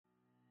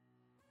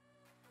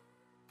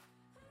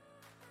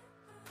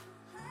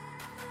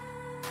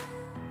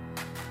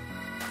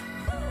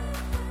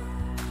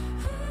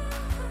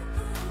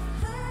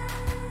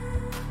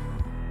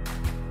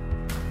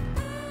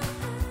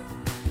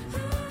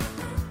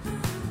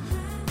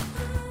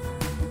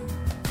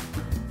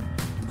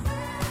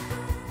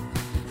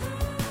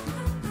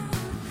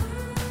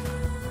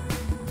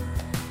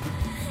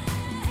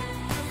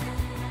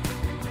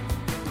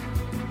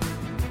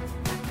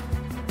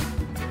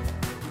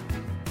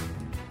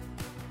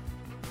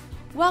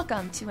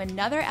Welcome to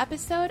another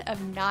episode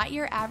of Not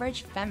Your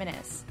Average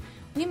Feminist.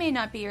 We may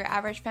not be your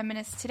average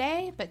feminist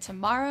today, but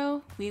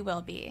tomorrow we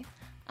will be.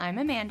 I'm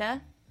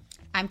Amanda.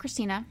 I'm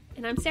Christina.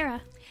 And I'm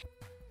Sarah.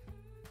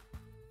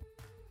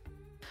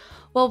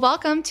 Well,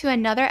 welcome to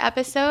another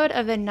episode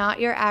of the Not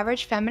Your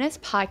Average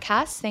Feminist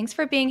podcast. Thanks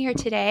for being here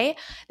today.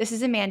 This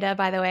is Amanda,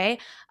 by the way.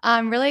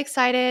 I'm really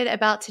excited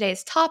about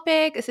today's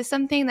topic. This is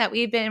something that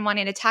we've been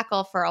wanting to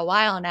tackle for a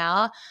while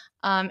now.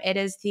 It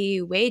is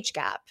the wage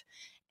gap.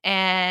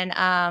 And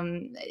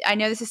I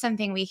know this is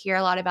something we hear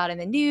a lot about in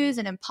the news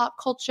and in pop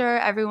culture.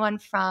 Everyone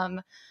from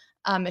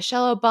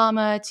Michelle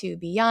Obama to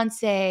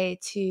Beyonce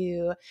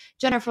to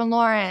Jennifer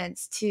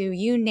Lawrence to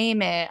you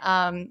name it.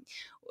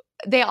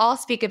 They all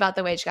speak about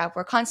the wage gap.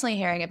 We're constantly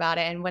hearing about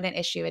it and what an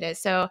issue it is.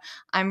 So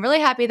I'm really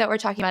happy that we're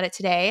talking about it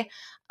today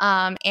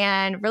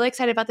and really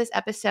excited about this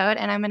episode.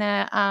 And I'm going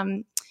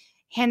to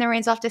hand the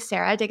reins off to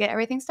Sarah to get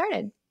everything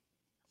started.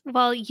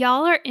 Well,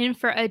 y'all are in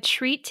for a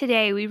treat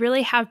today. We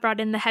really have brought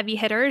in the heavy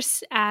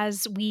hitters,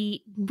 as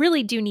we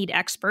really do need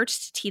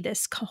experts to tee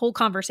this whole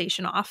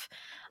conversation off.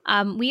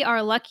 We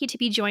are lucky to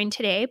be joined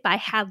today by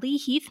Hadley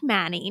Heath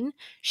Manning.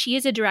 She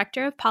is a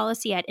director of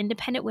policy at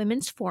Independent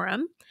Women's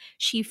Forum.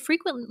 She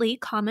frequently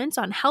comments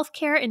on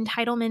healthcare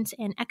entitlements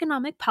and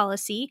economic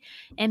policy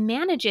and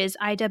manages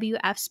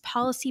IWF's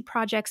policy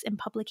projects and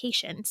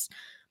publications.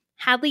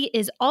 Hadley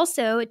is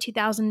also a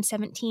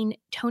 2017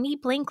 Tony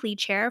Blankley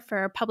Chair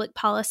for Public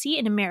Policy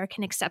and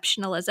American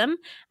Exceptionalism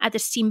at the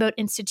Steamboat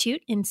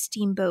Institute in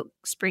Steamboat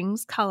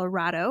Springs,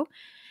 Colorado.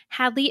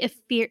 Hadley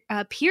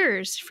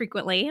appears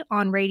frequently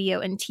on radio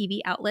and TV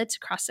outlets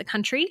across the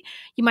country.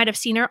 You might have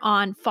seen her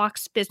on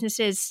Fox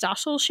Business's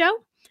Social Show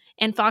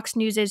and Fox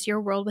News' Your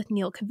World with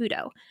Neil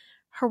Cavuto.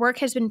 Her work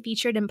has been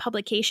featured in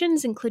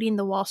publications including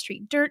the Wall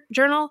Street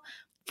Journal,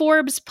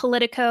 Forbes,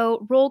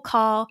 Politico, Roll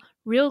Call,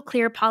 Real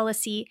Clear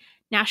Policy,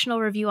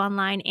 National Review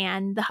Online,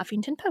 and the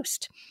Huffington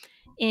Post.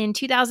 In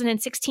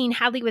 2016,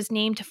 Hadley was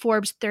named to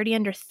Forbes 30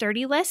 Under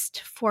 30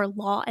 list for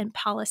law and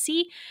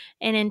policy.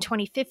 And in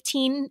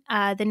 2015,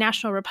 the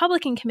National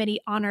Republican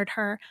Committee honored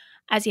her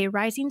as a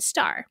rising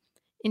star.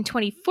 In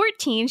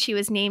 2014, she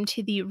was named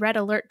to the Red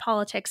Alert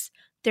Politics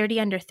 30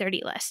 Under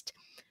 30 list.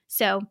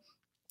 So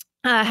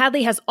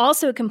Hadley has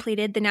also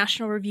completed the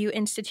National Review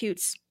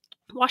Institute's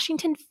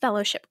Washington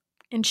Fellowship,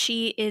 and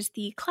she is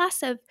the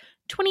class of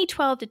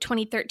 2012 to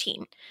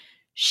 2013.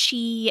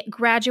 She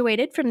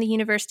graduated from the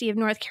University of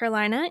North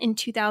Carolina in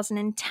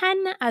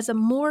 2010 as a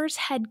Moores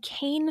Head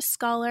Kane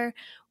Scholar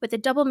with a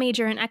double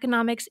major in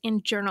economics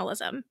and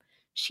journalism.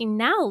 She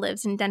now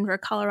lives in Denver,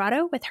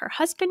 Colorado with her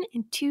husband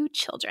and 2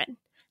 children.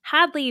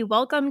 Hadley,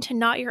 welcome to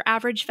Not Your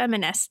Average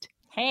Feminist.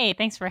 Hey,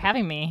 thanks for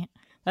having me.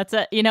 That's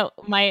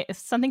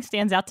something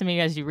stands out to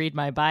me as you read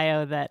my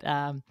bio that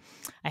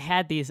I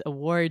had these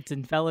awards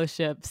and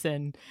fellowships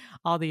and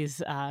all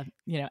these,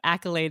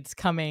 accolades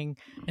coming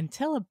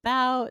until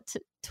about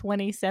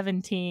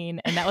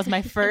 2017. And that was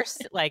my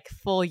first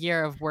full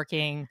year of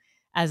working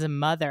as a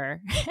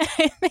mother.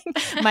 I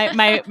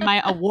think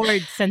my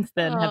awards since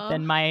then have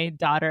been my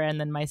daughter and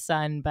then my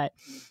son. But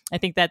I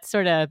think that's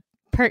sort of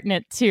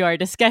pertinent to our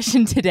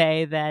discussion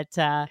today that,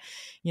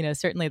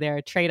 certainly there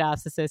are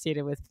trade-offs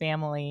associated with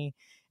family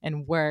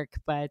and work,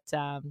 but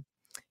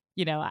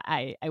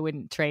I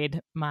wouldn't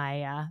trade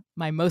my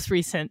most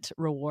recent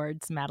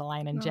rewards,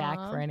 Madeline and Jack,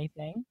 for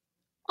anything.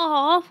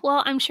 Oh,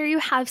 well, I'm sure you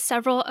have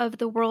several of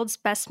the world's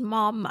best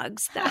mom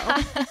mugs, though.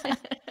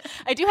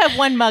 I do have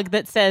one mug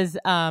that says,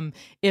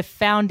 if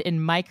found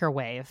in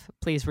microwave,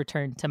 please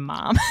return to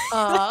mom.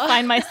 I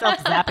find myself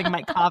zapping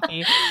my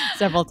coffee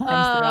several times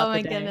throughout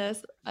the day. Oh my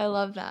goodness. I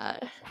love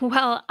that.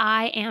 Well,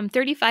 I am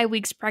 35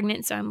 weeks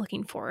pregnant, so I'm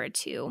looking forward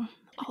to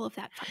all of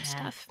that fun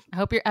stuff. I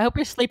hope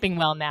you're sleeping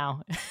well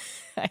now.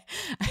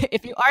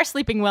 If you are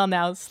sleeping well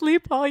now,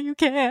 sleep all you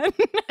can.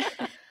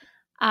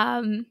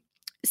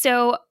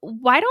 So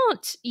why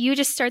don't you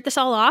just start this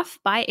all off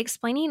by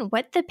explaining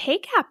what the pay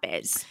gap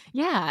is?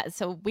 Yeah,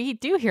 so we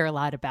do hear a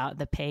lot about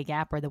the pay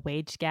gap or the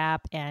wage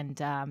gap,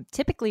 and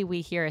typically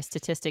we hear a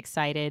statistic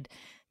cited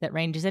that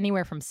ranges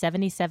anywhere from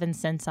 77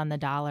 cents on the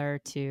dollar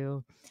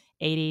to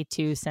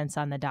 82 cents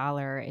on the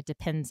dollar. It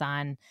depends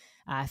on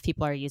if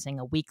people are using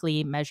a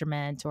weekly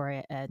measurement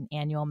or an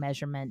annual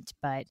measurement.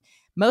 But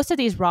most of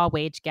these raw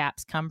wage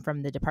gaps come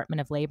from the Department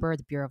of Labor,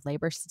 the Bureau of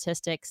Labor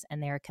Statistics,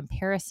 and they're a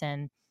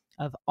comparison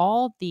of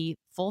all the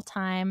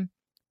full-time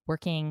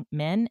working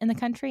men in the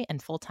country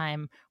and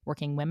full-time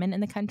working women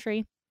in the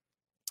country.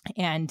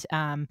 And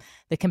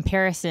the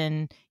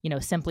comparison,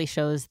 simply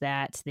shows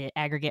that the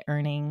aggregate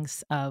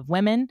earnings of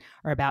women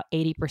are about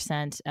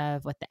 80%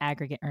 of what the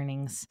aggregate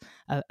earnings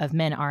of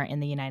men are in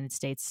the United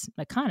States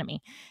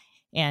economy.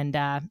 And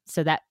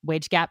so that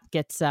wage gap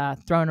gets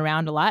thrown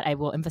around a lot. I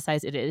will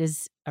emphasize it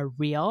is a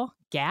real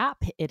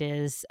gap. It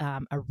is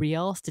a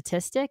real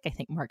statistic. I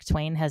think Mark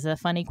Twain has a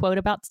funny quote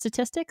about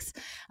statistics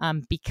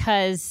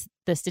because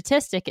the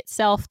statistic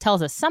itself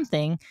tells us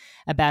something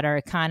about our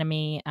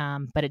economy,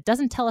 but it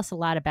doesn't tell us a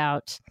lot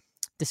about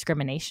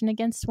discrimination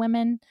against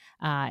women.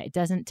 It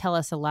doesn't tell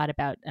us a lot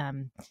about,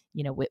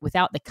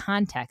 without the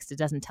context, it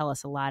doesn't tell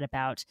us a lot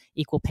about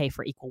equal pay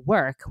for equal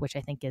work, which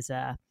I think is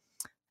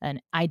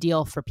an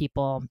ideal for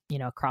people,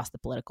 across the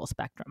political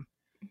spectrum.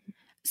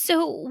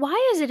 So,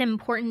 why is it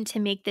important to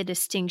make the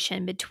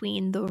distinction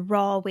between the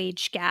raw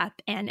wage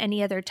gap and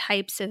any other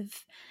types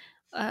of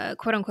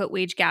quote unquote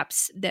wage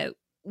gaps that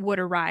would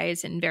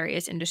arise in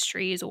various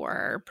industries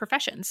or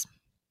professions?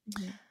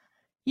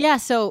 Yeah.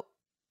 So,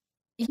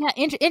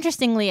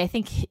 interestingly, I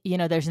think,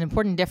 there's an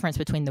important difference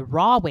between the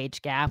raw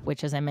wage gap,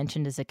 which, as I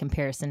mentioned, is a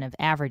comparison of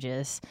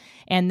averages,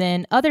 and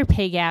then other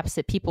pay gaps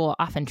that people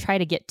often try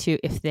to get to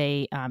if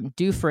they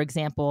do, for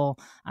example,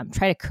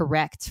 try to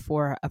correct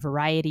for a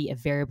variety of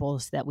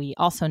variables that we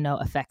also know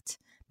affect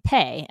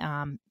pay,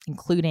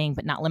 including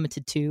but not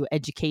limited to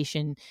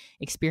education,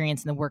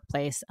 experience in the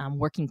workplace,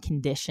 working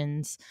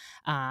conditions,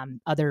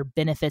 other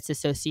benefits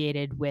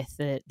associated with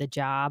the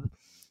job,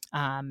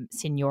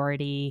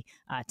 seniority,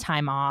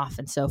 time off,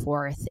 and so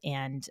forth.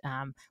 And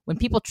when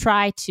people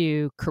try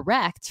to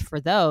correct for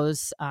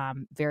those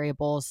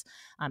variables,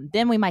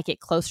 then we might get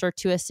closer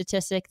to a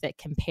statistic that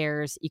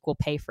compares equal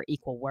pay for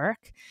equal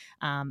work.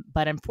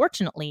 But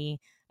unfortunately,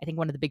 I think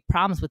one of the big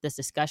problems with this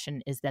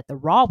discussion is that the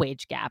raw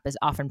wage gap is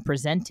often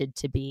presented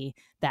to be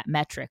that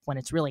metric when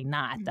it's really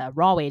not. The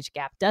raw wage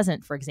gap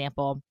doesn't, for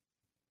example,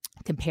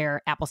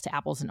 compare apples to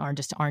apples and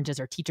oranges to oranges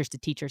or teachers to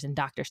teachers and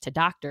doctors to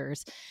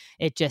doctors.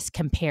 It just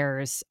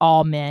compares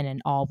all men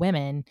and all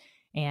women.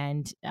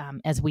 And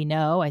as we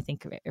know, I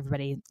think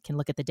everybody can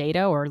look at the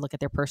data or look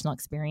at their personal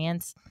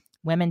experience.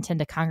 Women tend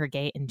to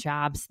congregate in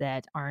jobs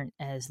that aren't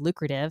as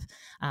lucrative.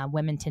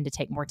 Women tend to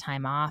take more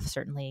time off.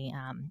 Certainly,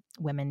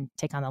 women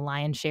take on the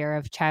lion's share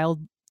of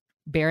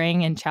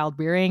childbearing and child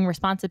rearing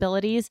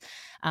responsibilities.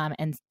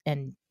 And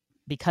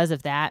because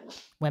of that,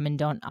 women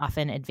don't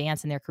often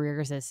advance in their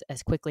careers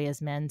as quickly as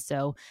men.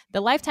 So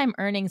the lifetime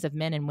earnings of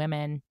men and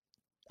women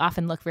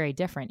often look very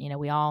different.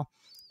 We all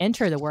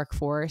enter the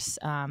workforce,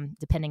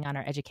 depending on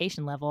our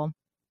education level,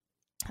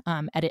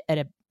 at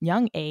a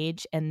young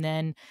age, and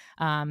then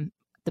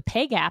the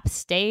pay gap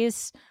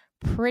stays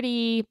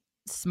pretty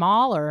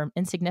small or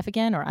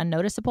insignificant or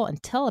unnoticeable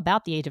until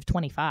about the age of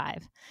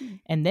 25.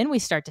 And then we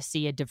start to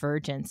see a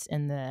divergence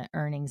in the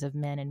earnings of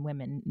men and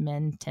women.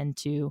 Men tend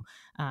to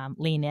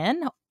lean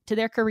in to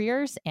their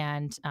careers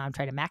and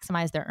try to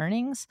maximize their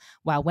earnings,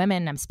 while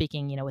women, I'm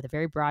speaking, with a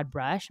very broad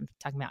brush, I'm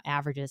talking about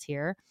averages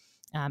here,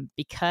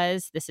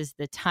 because this is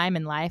the time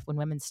in life when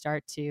women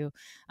start to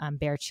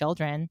bear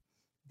children.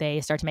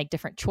 They start to make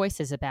different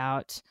choices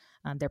about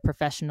their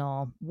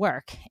professional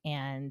work,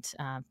 and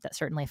that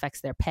certainly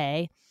affects their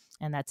pay,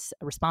 and that's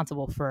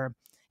responsible for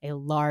a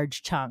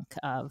large chunk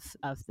of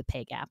the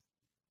pay gap.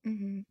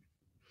 Mm-hmm.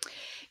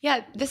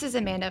 Yeah, this is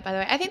Amanda, by the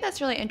way. I think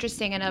that's really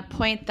interesting, and a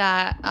point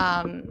that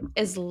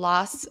is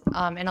lost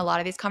in a lot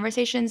of these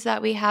conversations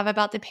that we have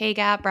about the pay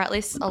gap, or at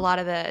least a lot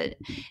of the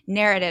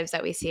narratives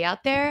that we see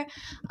out there.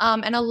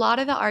 And a lot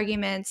of the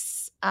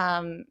arguments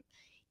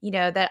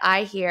that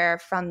I hear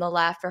from the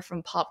left or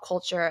from pop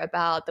culture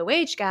about the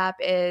wage gap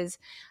is,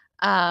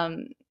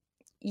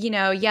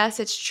 yes,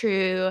 it's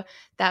true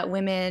that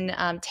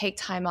women take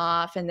time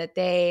off and that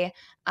they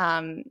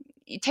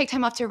take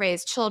time off to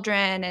raise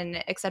children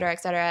and et cetera,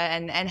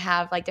 and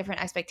have like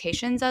different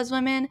expectations as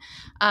women.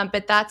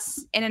 But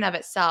that's in and of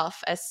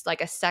itself as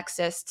like a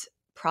sexist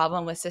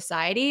problem with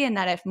society, and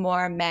that if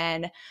more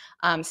men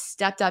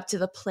stepped up to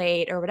the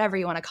plate or whatever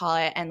you want to call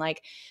it and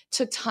like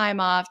took time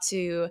off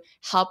to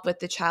help with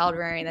the child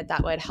rearing,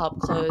 that would help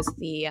close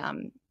the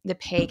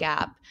pay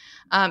gap.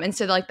 And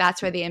so like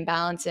that's where the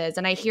imbalance is.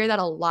 And I hear that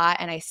a lot,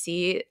 and I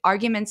see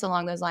arguments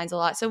along those lines a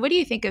lot. So what do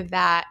you think of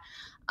that,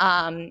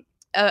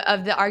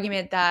 of the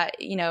argument that,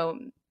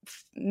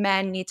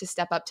 men need to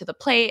step up to the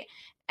plate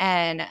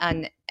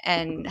and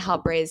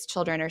help raise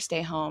children or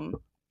stay home,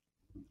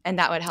 and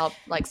that would help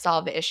like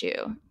solve the issue?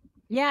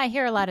 Yeah, I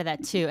hear a lot of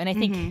that too. And I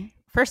think,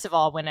 first of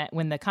all,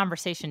 when the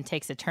conversation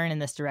takes a turn in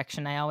this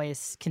direction, I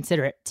always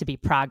consider it to be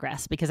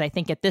progress, because I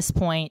think at this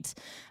point,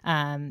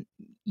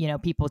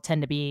 people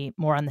tend to be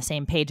more on the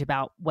same page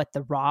about what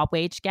the raw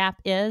wage gap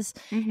is,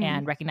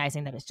 and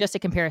recognizing that it's just a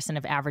comparison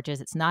of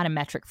averages. It's not a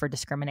metric for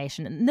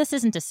discrimination. And this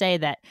isn't to say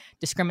that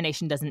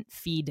discrimination doesn't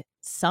feed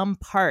some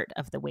part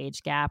of the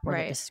wage gap, or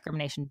that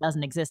discrimination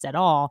doesn't exist at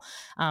all.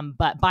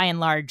 But by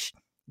and large,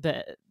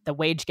 the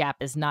wage gap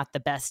is not the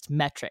best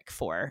metric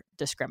for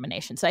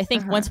discrimination. So I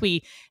think once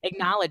we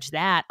acknowledge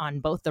that on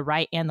both the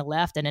right and the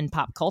left and in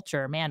pop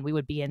culture, man, we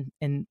would be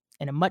in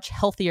a much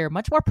healthier,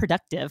 much more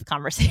productive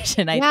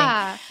conversation, I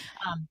think.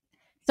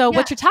 So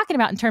what you're talking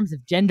about in terms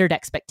of gendered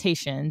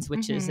expectations,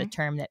 which is a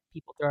term that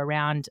people throw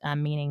around,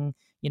 meaning,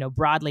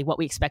 broadly what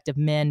we expect of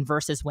men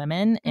versus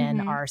women in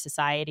our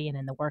society and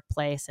in the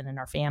workplace and in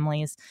our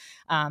families.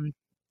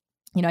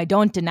 I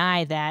don't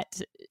deny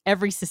that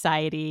every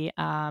society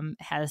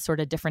has sort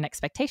of different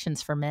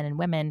expectations for men and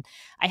women.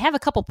 I have a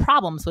couple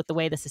problems with the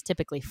way this is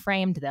typically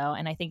framed, though.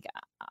 And I think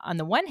on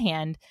the one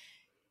hand,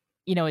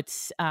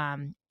 it's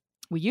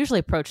we usually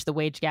approach the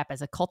wage gap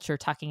as a culture,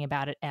 talking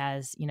about it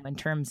as, in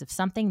terms of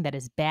something that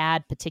is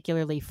bad,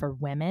 particularly for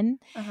women.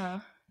 Uh-huh.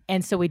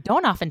 And so we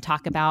don't often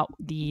talk about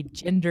the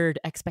gendered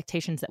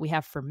expectations that we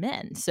have for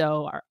men.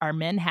 So are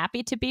men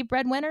happy to be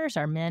breadwinners?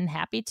 Are men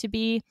happy to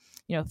be,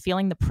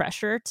 feeling the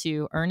pressure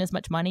to earn as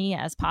much money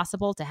as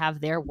possible, to have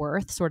their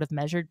worth sort of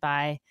measured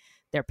by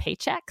their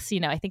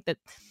paychecks? I think that,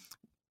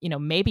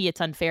 maybe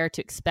it's unfair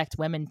to expect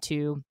women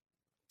to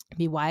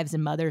be wives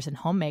and mothers and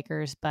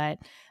homemakers, but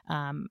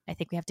I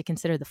think we have to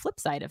consider the flip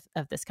side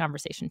of this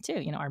conversation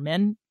too. Are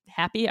men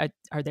happy?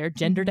 Are their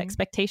gendered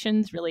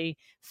expectations really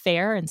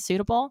fair and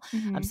suitable?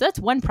 So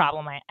that's one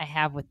problem I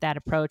have with that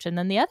approach. And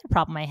then the other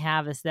problem I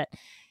have is that,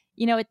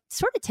 it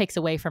sort of takes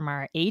away from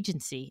our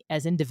agency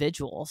as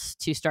individuals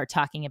to start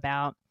talking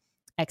about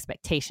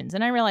expectations.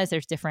 And I realize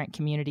there's different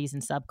communities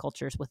and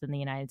subcultures within the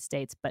United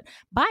States, but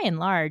by and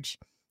large,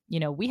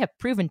 we have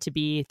proven to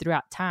be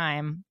throughout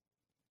time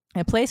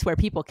a place where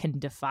people can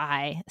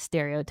defy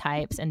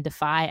stereotypes and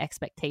defy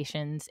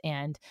expectations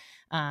and,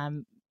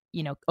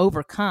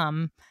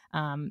 overcome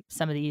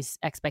some of these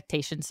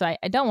expectations. So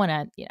I don't want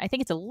to, I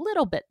think it's a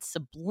little bit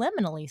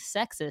subliminally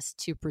sexist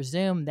to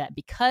presume that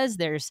because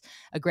there's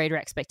a greater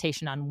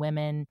expectation on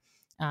women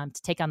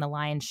to take on the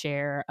lion's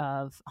share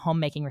of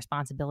homemaking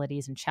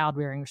responsibilities and child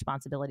rearing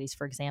responsibilities,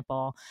 for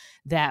example,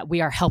 that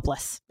we are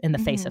helpless in the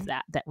face of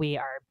that, that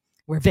we're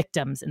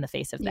victims in the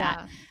face of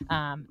that.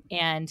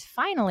 And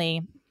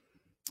finally,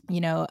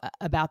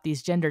 about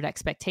these gendered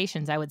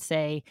expectations, I would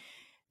say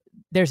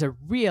there's a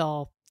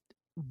real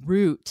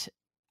root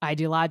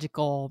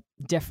ideological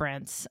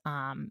difference,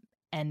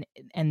 and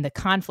the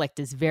conflict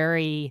is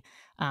very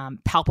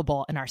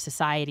palpable in our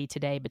society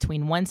today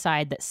between one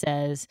side that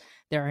says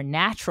there are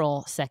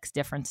natural sex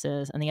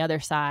differences and the other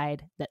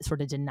side that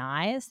sort of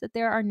denies that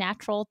there are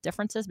natural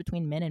differences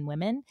between men and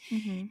women.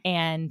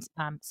 And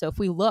so if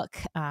we look,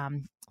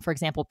 for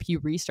example, Pew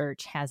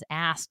Research has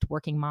asked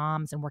working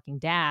moms and working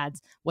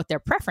dads what their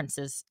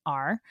preferences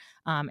are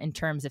in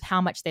terms of how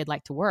much they'd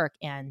like to work.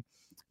 And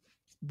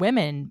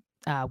women,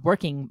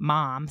 working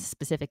moms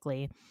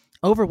specifically,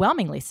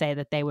 overwhelmingly say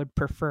that they would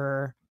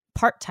prefer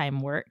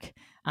part-time work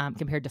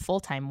compared to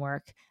full-time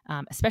work,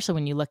 especially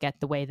when you look at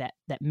the way that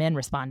men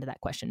respond to that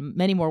question.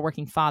 Many more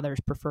working fathers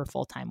prefer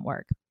full-time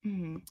work.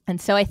 And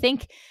so I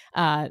think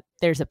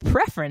there's a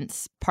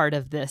preference part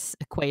of this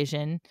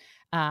equation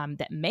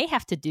that may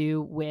have to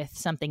do with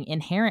something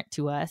inherent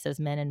to us as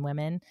men and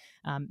women.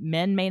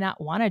 Men may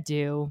not want to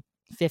do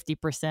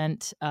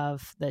 50%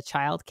 of the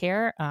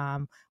childcare.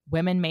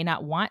 Women may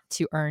not want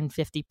to earn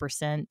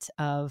 50%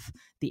 of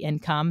the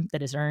income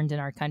that is earned in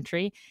our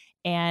country.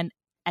 And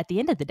at the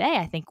end of the day,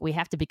 I think we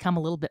have to become a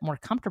little bit more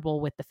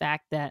comfortable with the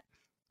fact that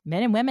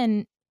men and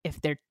women,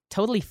 if they're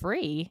totally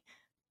free,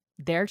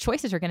 their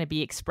choices are going to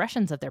be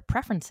expressions of their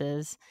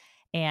preferences.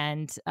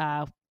 And,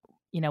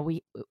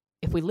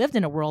 if we lived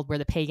in a world where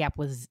the pay gap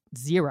was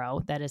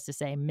zero, that is to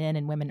say men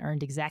and women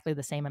earned exactly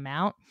the same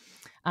amount,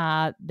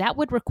 that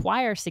would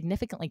require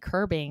significantly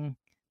curbing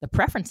the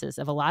preferences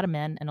of a lot of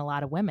men and a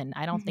lot of women.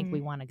 I don't think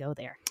we want to go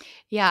there.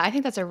 Yeah, I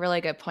think that's a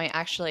really good point,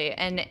 actually.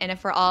 And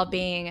if we're all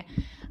being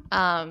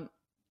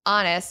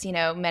honest,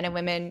 men and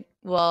women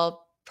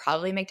will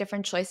probably make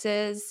different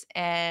choices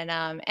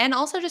and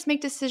also just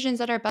make decisions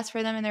that are best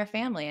for them and their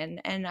family.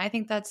 And I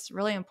think that's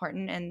really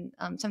important and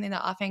something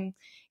that often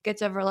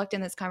gets overlooked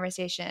in this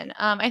conversation.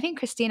 I think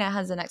Christina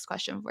has the next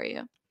question for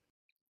you.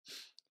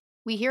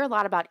 We hear a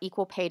lot about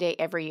Equal Pay Day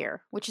every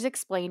year, which is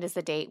explained as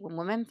the date when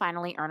women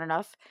finally earn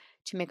enough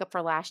to make up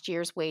for last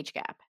year's wage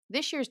gap.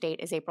 This year's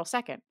date is April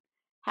 2nd.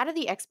 How do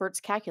the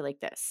experts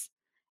calculate this?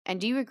 And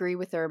do you agree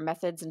with their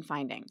methods and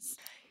findings?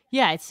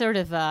 Yeah, it's sort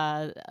of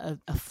a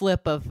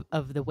flip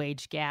of the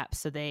wage gap.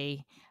 So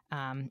they,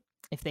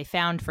 if they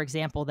found, for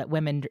example, that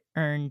women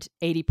earned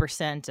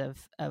 80%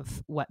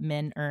 of what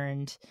men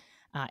earned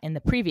in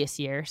the previous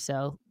year,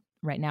 so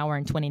right now we're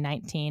in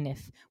 2019,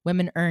 if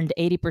women earned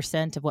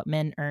 80% of what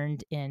men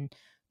earned in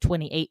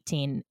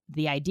 2018,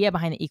 the idea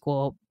behind the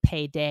Equal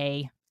Pay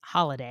Day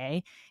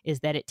holiday is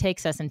that it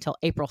takes us until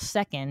April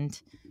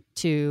 2nd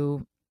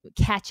to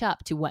catch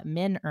up to what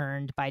men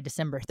earned by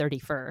December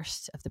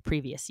 31st of the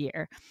previous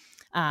year.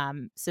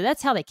 So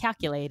that's how they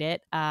calculate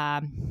it.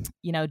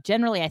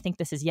 Generally, I think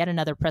this is yet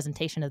another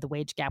presentation of the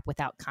wage gap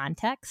without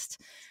context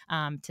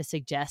to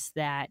suggest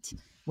that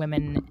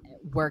women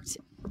worked,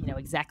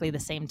 exactly the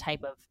same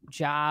type of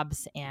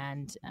jobs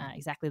and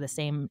exactly the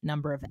same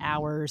number of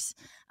hours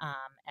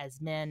as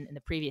men in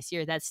the previous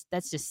year. That's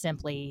just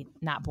simply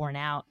not borne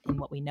out in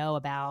what we know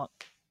about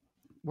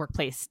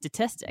workplace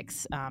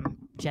statistics.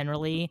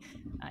 Generally,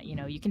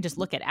 you can just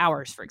look at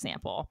hours, for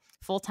example.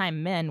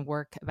 Full-time men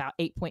work about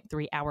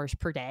 8.3 hours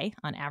per day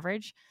on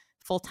average.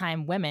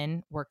 Full-time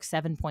women work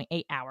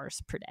 7.8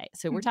 hours per day.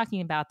 So we're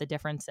talking about the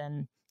difference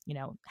in,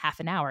 half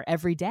an hour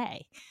every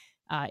day.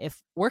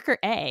 If worker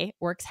A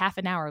works half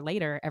an hour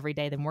later every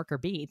day than worker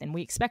B, then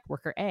we expect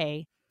worker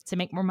A to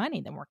make more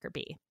money than worker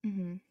B,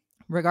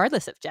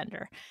 regardless of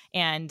gender.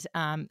 And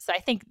so I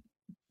think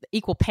the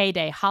Equal Pay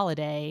Day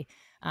holiday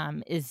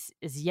is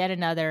yet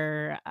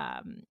another,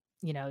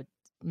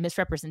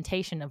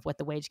 misrepresentation of what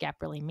the wage gap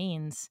really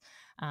means,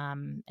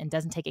 and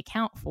doesn't take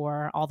account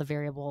for all the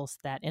variables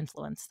that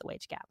influence the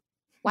wage gap.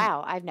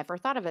 Wow, I've never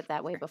thought of it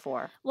that way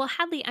before. Well,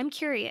 Hadley, I'm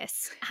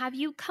curious. Have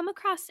you come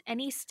across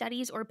any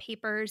studies or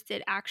papers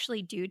that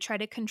actually do try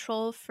to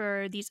control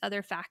for these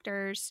other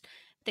factors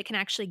that can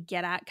actually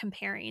get at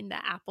comparing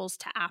the apples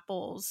to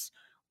apples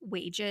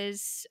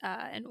wages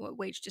and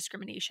wage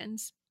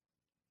discriminations?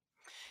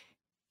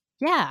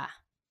 Yeah.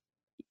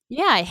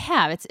 Yeah, I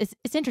have.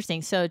 It's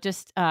interesting. So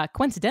just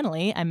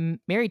coincidentally, I'm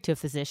married to a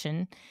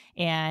physician,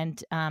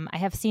 and I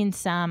have seen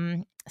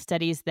some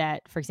studies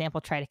that, for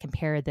example, try to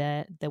compare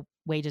the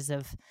wages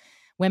of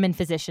women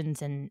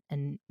physicians and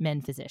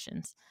men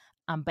physicians.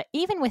 But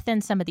even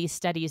within some of these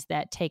studies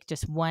that take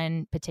just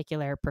one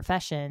particular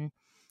profession,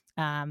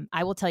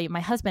 I will tell you,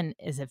 my husband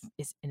is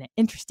in an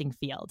interesting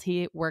field.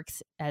 He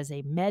works as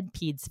a med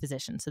peds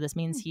physician. So this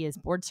means he is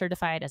board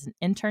certified as an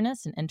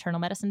internist, an internal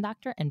medicine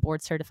doctor, and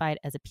board certified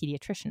as a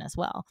pediatrician as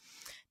well.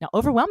 Now,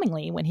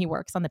 overwhelmingly, when he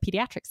works on the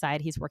pediatric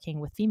side, he's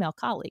working with female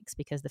colleagues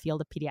because the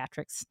field of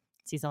pediatrics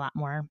sees a lot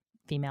more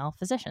female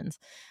physicians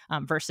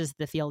versus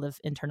the field of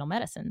internal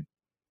medicine.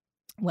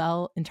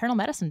 Well, internal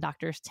medicine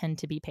doctors tend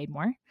to be paid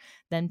more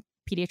than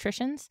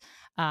pediatricians,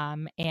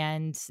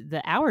 and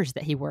the hours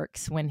that he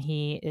works when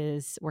he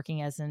is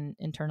working as an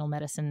internal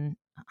medicine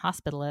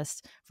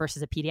hospitalist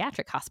versus a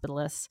pediatric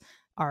hospitalist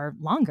are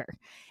longer.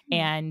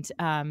 And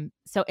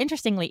so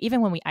interestingly,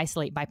 even when we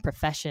isolate by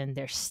profession,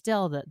 there's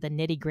still the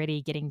nitty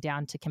gritty getting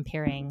down to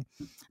comparing,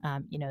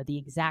 the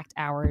exact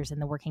hours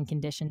and the working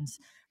conditions.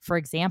 For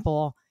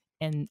example,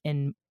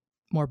 in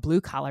more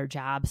blue collar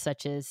jobs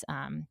such as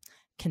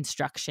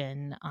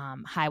construction,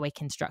 highway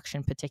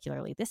construction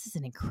particularly, this is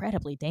an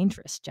incredibly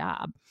dangerous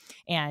job.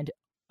 And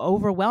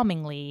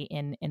overwhelmingly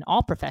in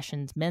all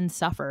professions, men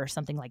suffer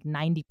something like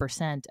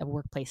 90% of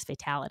workplace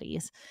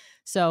fatalities.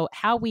 So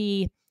how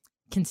we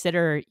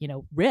consider,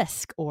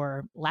 risk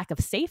or lack of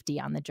safety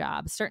on the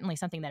job is certainly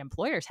something that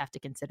employers have to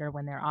consider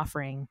when they're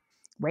offering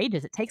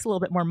wages. It takes a little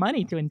bit more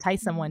money to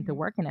entice someone to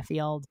work in a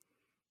field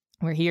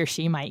where he or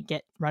she might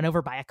get run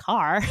over by a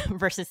car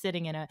versus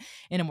sitting in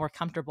a more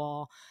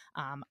comfortable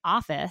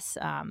office.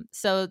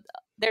 So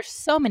there's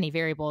so many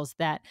variables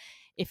that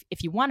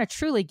if you want to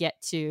truly get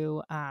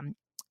to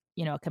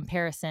a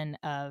comparison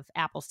of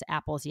apples to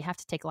apples, you have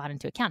to take a lot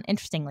into account.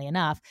 Interestingly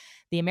enough,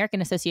 the American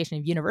Association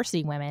of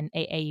University Women,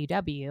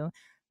 AAUW,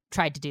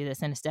 tried to do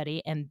this in a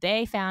study, and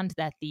they found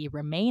that the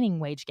remaining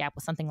wage gap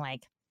was something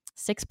like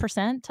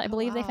 6%, I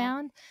believe they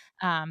found.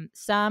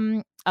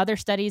 Some other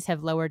studies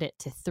have lowered it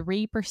to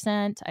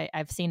 3%.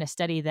 I've seen a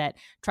study that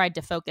tried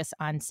to focus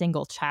on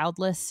single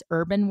childless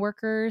urban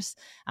workers,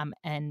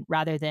 and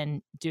rather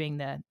than doing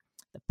the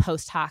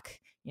post hoc,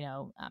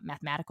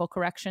 mathematical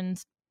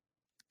corrections,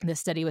 this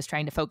study was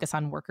trying to focus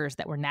on workers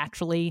that were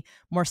naturally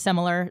more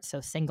similar. So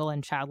single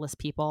and childless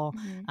people,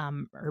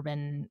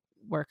 urban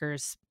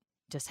workers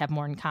just have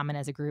more in common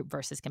as a group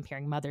versus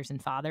comparing mothers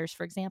and fathers,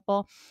 for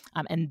example.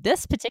 And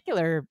this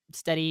particular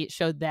study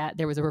showed that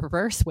there was a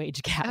reverse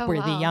wage gap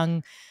where the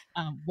young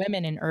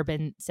women in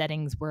urban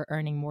settings were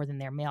earning more than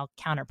their male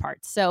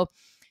counterparts. So,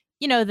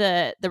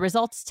 the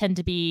results tend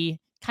to be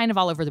kind of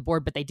all over the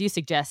board, but they do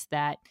suggest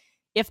that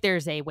if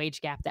there's a wage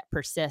gap that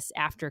persists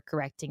after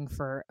correcting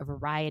for a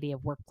variety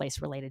of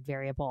workplace-related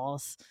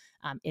variables,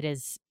 it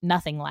is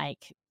nothing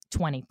like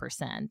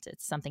 20%.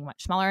 It's something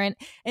much smaller.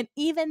 And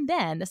even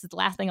then, this is the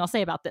last thing I'll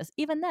say about this,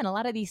 even then, a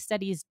lot of these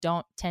studies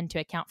don't tend to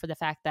account for the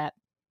fact that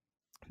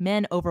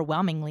men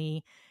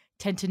overwhelmingly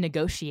tend to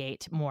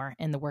negotiate more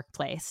in the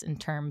workplace in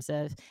terms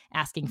of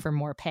asking for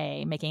more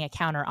pay, making a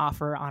counter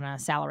offer on a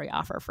salary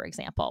offer, for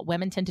example.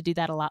 Women tend to do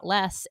that a lot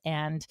less.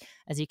 And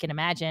as you can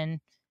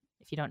imagine,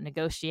 if you don't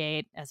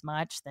negotiate as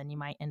much, then you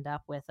might end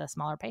up with a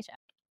smaller paycheck.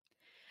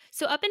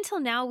 So up until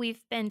now,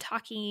 we've been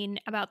talking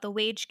about the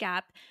wage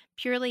gap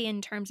purely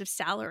in terms of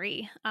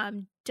salary.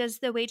 Does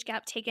the wage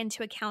gap take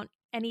into account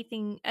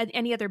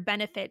any other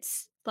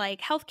benefits like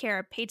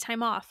healthcare, paid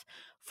time off,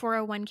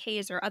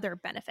 401ks, or other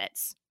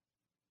benefits?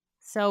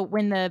 So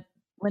when the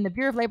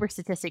Bureau of Labor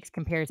Statistics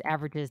compares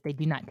averages, they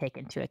do not take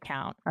into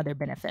account other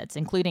benefits,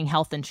 including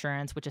health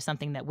insurance, which is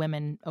something that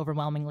women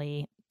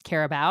overwhelmingly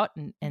care about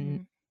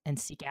and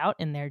seek out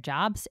in their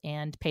jobs,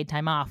 and paid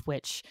time off,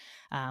 which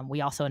we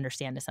also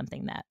understand is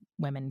something that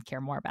women care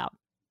more about.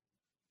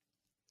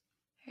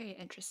 Very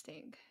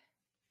interesting.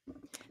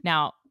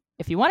 Now,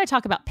 if you want to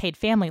talk about paid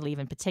family leave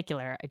in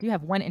particular, I do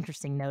have one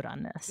interesting note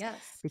on this. Yes.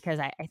 Because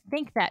I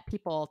think that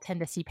people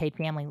tend to see paid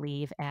family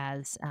leave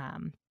as,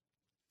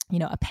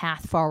 a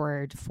path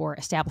forward for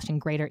establishing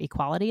greater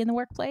equality in the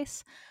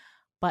workplace.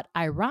 But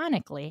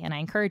ironically, and I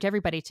encourage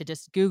everybody to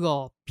just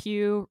Google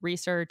Pew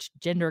Research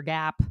gender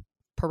gap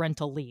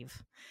parental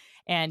leave,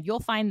 and you'll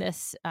find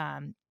this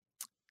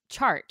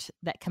chart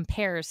that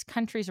compares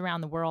countries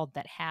around the world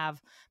that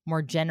have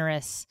more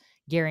generous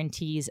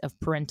guarantees of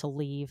parental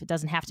leave. It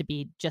doesn't have to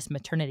be just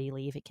maternity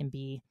leave. It can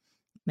be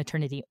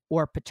maternity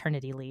or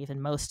paternity leave.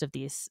 And most of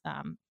these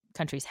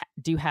countries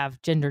do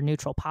have gender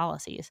neutral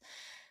policies.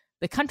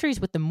 the countries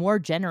with the more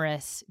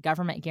generous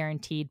government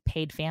guaranteed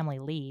paid family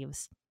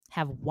leaves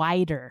have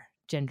wider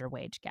gender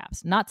wage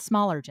gaps, not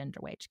smaller gender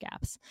wage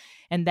gaps.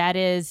 And that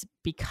is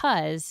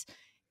because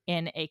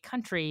in a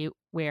country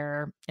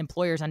where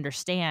employers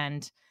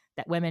understand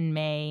that women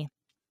may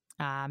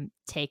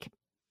take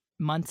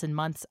months and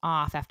months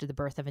off after the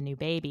birth of a new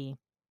baby,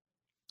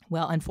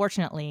 well,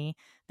 unfortunately,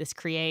 this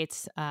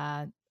creates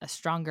a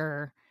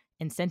stronger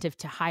incentive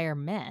to hire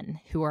men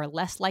who are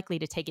less likely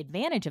to take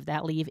advantage of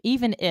that leave,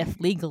 even if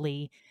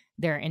legally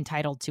they're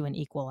entitled to an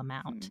equal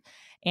amount.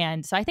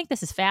 And so I think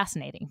this is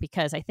fascinating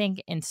because I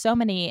think in so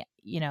many,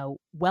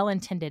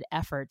 well-intended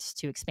efforts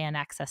to expand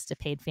access to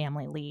paid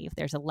family leave,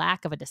 there's a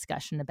lack of a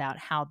discussion about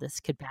how this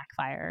could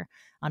backfire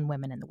on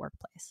women in the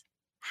workplace.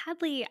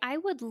 Hadley, I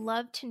would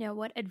love to know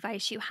what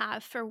advice you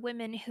have for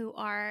women who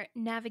are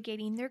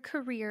navigating their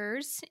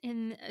careers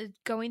in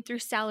going through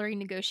salary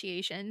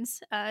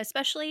negotiations,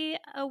 especially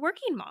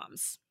working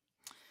moms.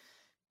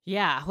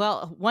 Yeah,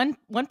 well, one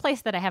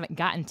place that I haven't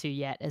gotten to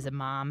yet as a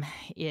mom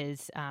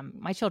is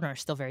my children are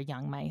still very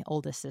young. My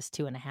oldest is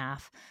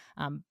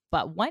 2.5,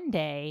 but one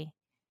day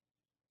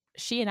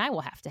she and I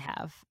will have to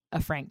have a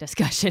frank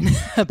discussion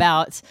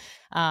about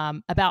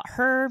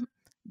her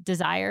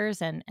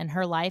desires and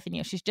her life.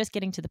 And, she's just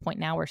getting to the point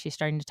now where she's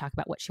starting to talk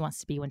about what she wants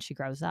to be when she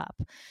grows up.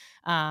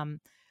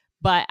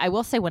 But I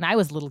will say when I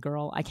was a little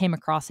girl, I came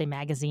across a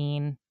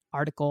magazine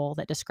article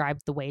that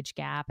described the wage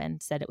gap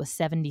and said it was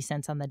 70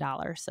 cents on the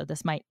dollar. So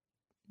this might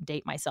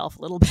date myself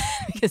a little bit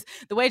because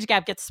the wage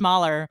gap gets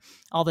smaller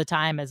all the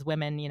time as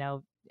women,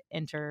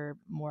 enter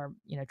more,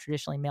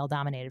 traditionally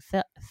male-dominated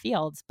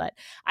fields. But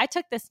I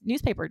took this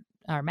newspaper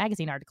or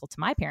magazine article to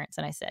my parents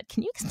and I said,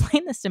 can you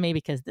explain this to me?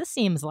 Because this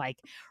seems like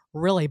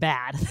really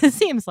bad. This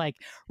seems like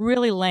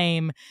really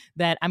lame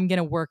that I'm going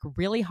to work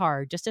really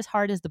hard, just as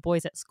hard as the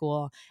boys at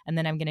school. And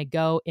then I'm going to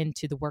go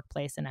into the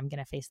workplace and I'm going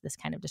to face this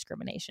kind of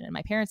discrimination. And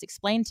my parents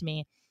explained to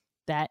me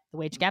that the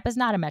wage gap is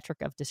not a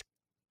metric of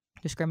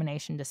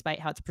discrimination,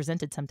 despite how it's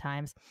presented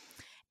sometimes.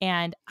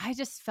 And I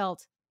just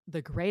felt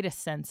the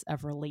greatest sense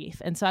of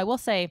relief. And so I will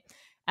say,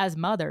 as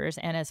mothers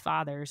and as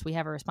fathers, we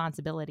have a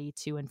responsibility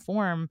to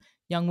inform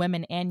young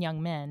women and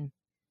young men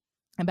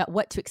about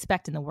what to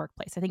expect in the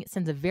workplace. I think it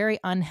sends a very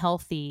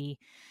unhealthy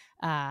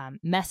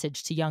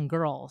message to young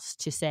girls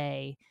to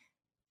say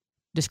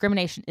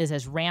discrimination is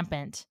as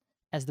rampant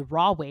as the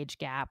raw wage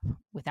gap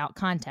without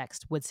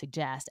context would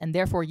suggest, and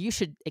therefore you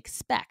should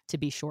expect to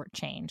be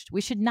shortchanged. We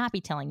should not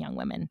be telling young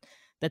women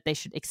that they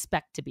should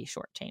expect to be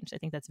shortchanged. I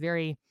think that's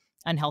very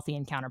unhealthy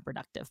and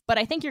counterproductive. But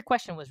I think your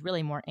question was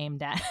really more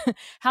aimed at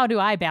how do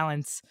I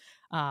balance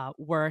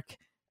work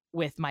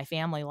with my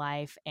family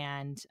life?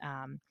 And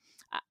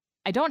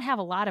I don't have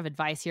a lot of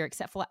advice here,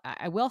 except for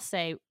I will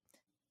say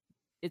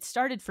it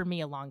started for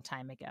me a long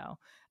time ago.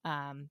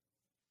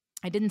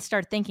 I didn't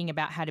start thinking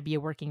about how to be a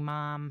working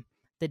mom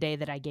the day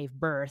that I gave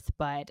birth,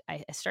 but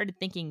I started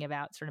thinking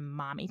about sort of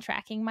mommy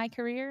tracking my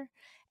career.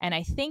 And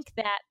I think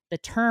that the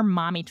term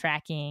mommy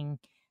tracking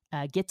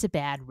gets a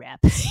bad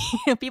rep.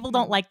 People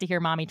don't like to hear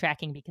mommy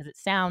tracking because it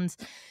sounds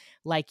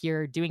like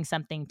you're doing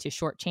something to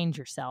shortchange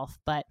yourself,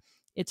 but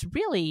it's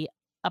really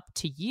up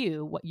to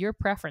you what your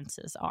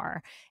preferences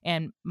are.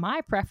 And my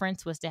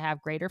preference was to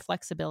have greater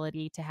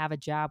flexibility, to have a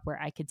job where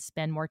I could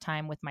spend more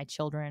time with my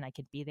children. I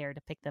could be there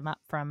to pick them up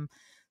from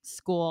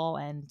school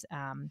and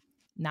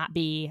not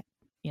be,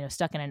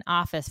 stuck in an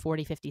office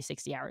 40, 50,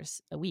 60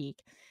 hours a week.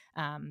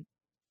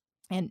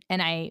 And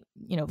I,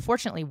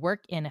 fortunately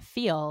work in a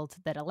field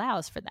that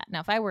allows for that.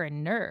 Now, if I were a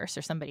nurse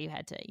or somebody who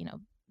had to,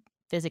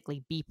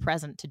 physically be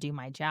present to do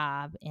my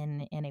job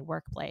in a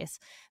workplace,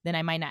 then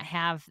I might not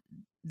have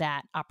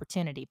that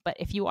opportunity. But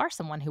if you are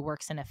someone who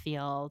works in a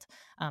field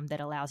that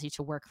allows you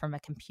to work from a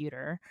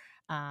computer,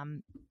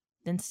 then,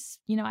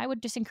 I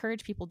would just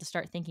encourage people to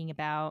start thinking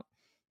about,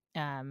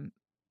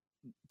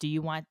 do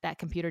you want that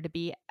computer to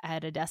be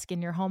at a desk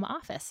in your home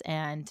office?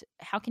 And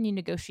how can you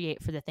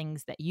negotiate for the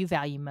things that you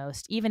value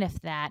most, even if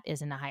that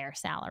isn't a higher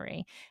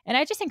salary? And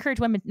I just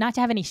encourage women not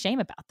to have any shame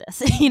about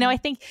this. I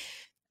think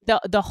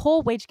the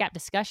whole wage gap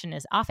discussion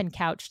is often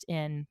couched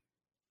in,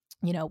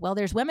 well,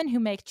 there's women who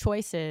make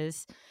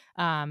choices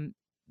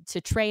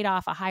to trade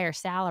off a higher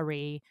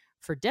salary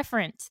for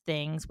different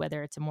things,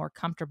 whether it's a more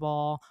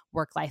comfortable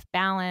work-life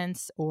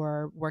balance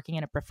or working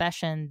in a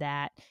profession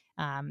that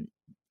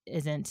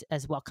isn't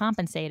as well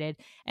compensated.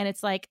 And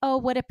it's like, oh,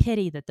 what a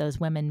pity that those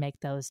women make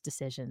those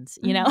decisions.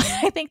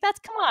 I think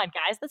come on,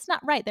 guys, that's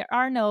not right. There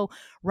are no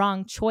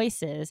wrong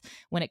choices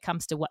when it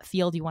comes to what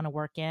field you want to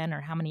work in or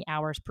how many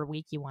hours per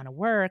week you want to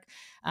work.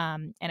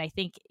 And I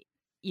think,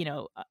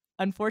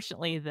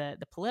 unfortunately,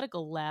 the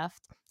political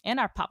left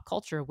and our pop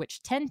culture,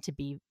 which tend to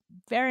be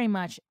very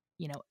much,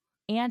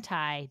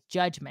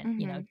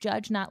 anti-judgment,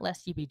 judge not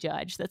lest you be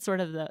judged. That's sort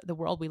of the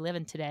world we live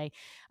in today.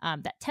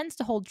 That tends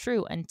to hold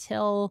true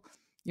until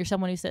you're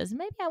someone who says,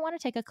 maybe I want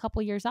to take a couple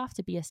years off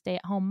to be a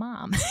stay-at-home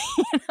mom.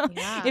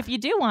 Yeah. If you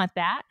do want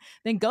that,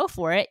 then go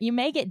for it. You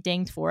may get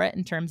dinged for it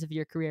in terms of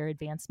your career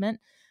advancement.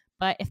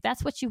 But if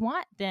that's what you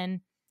want, then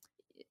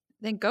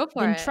Then go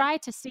for then it. try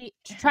to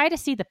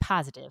see the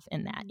positive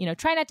in that.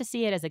 Try not to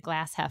see it as a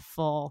glass half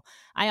full.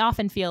 I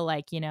often feel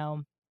like,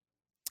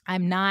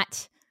 I'm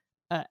not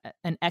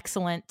an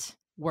excellent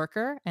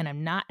worker and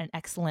I'm not an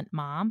excellent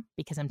mom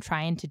because I'm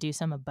trying to do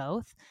some of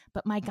both.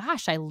 But my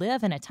gosh, I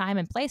live in a time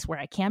and place where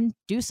I can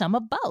do some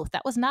of both.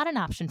 That was not an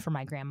option for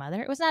my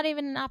grandmother. It was not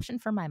even an option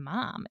for my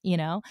mom,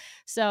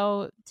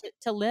 So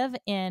to live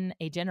in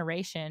a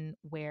generation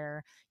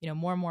where,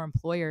 more and more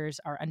employers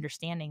are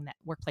understanding that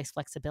workplace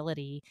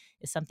flexibility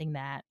is something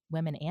that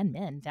women and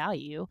men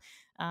value,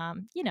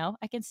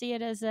 I can see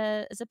it as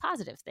a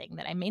positive thing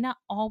that I may not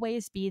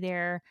always be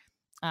there.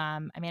 I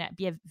may not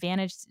be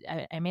advantaged.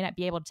 I may not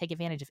be able to take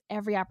advantage of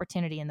every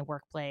opportunity in the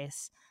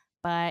workplace,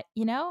 but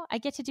I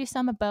get to do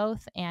some of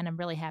both, and I'm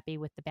really happy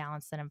with the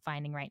balance that I'm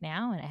finding right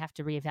now. And I have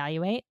to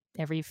reevaluate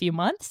every few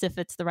months if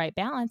it's the right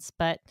balance.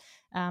 But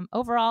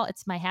overall,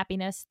 it's my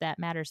happiness that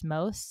matters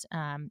most,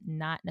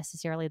 not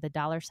necessarily the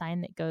dollar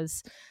sign that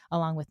goes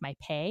along with my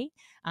pay.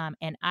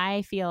 And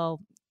I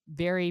feel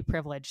very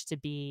privileged to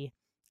be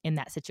in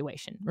that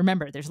situation.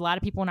 Remember, there's a lot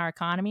of people in our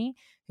economy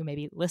who may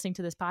be listening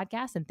to this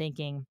podcast and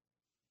thinking,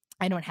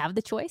 I don't have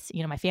the choice.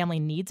 My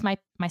family needs my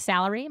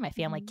salary. My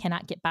family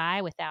cannot get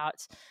by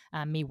without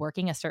me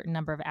working a certain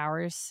number of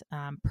hours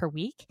per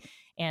week.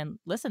 And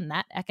listen,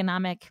 that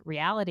economic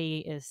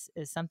reality is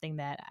something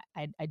that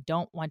I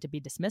don't want to be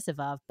dismissive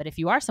of. But if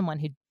you are someone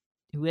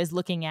who is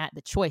looking at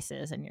the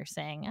choices and you're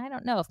saying, I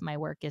don't know if my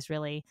work is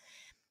really,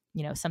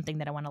 something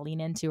that I want to lean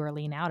into or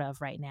lean out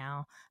of right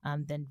now,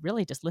 then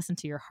really just listen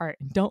to your heart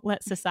and don't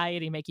let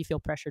society make you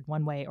feel pressured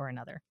one way or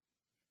another.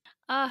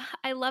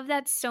 I love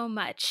that so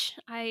much.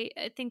 I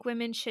think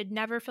women should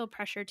never feel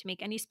pressure to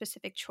make any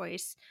specific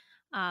choice.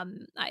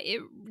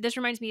 This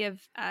reminds me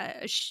of,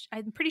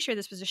 I'm pretty sure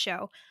this was a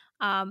show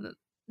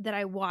that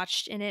I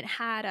watched, and it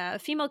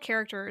had female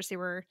characters. They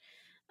were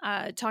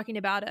talking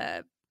about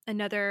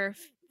another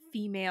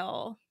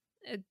female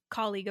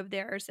colleague of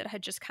theirs that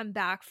had just come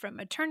back from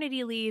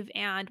maternity leave,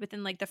 and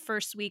within like the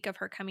first week of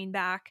her coming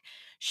back,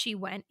 she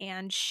went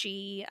and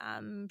she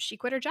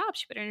quit her job.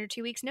 She put in her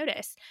 2 weeks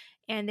notice,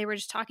 and they were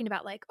just talking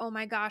about like, oh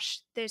my gosh,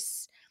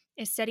 this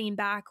is setting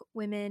back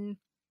women.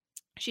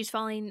 She's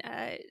falling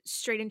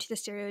straight into the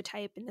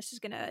stereotype, and this is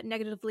going to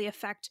negatively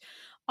affect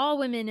all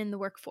women in the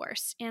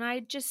workforce. And I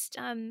just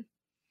I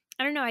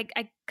don't know.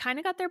 I kind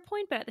of got their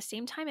point, but at the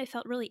same time, I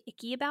felt really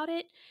icky about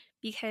it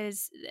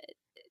because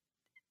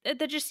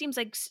that just seems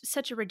like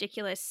such a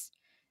ridiculous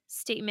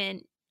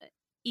statement,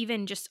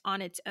 even just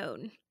on its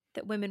own,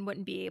 that women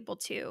wouldn't be able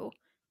to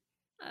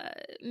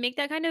make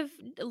that kind of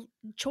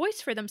choice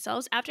for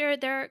themselves after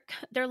their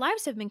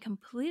lives have been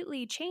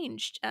completely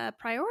changed,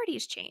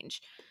 priorities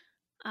change.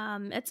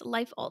 It's a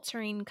life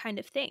altering kind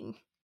of thing.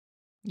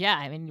 Yeah,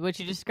 I mean, what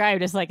you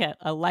described is like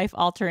a life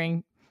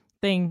altering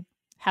thing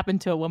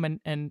happened to a woman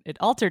and it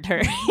altered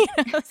her.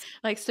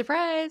 Like,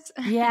 surprise.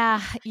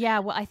 Yeah.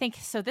 Well, I think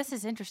so. This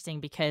is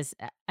interesting because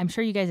I'm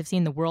sure you guys have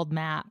seen the world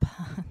map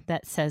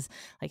that says,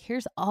 like,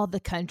 here's all the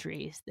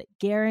countries that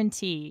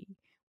guarantee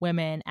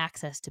women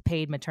access to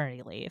paid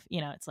maternity leave.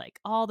 It's like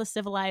all the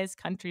civilized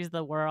countries of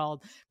the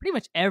world, pretty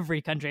much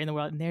every country in the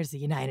world. And there's the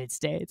United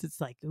States. It's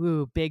like,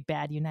 ooh, big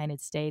bad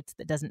United States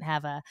that doesn't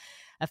have a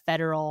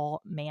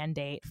federal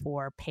mandate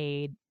for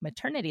paid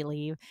maternity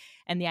leave.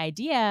 And the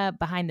idea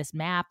behind this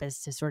map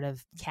is to sort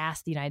of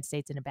cast the United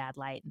States in a bad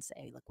light and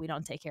say, look, we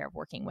don't take care of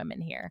working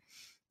women here.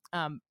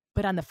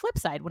 But on the flip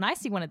side, when I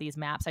see one of these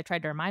maps, I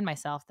tried to remind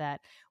myself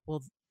that,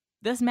 well,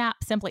 this map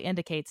simply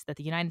indicates that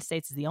the United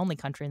States is the only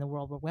country in the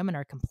world where women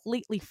are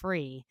completely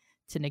free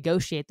to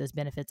negotiate those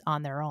benefits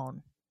on their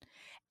own.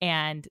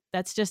 And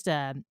that's just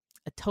a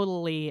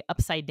totally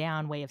upside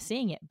down way of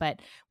seeing it. But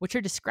what you're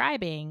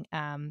describing,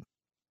 in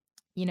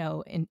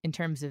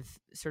terms of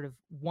sort of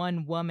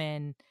one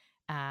woman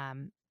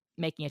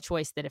making a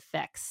choice that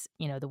affects,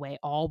 the way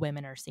all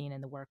women are seen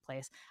in the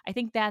workplace, I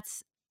think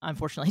that's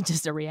unfortunately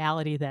just a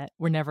reality that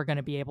we're never going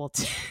to be able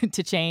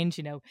to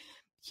change.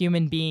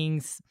 Human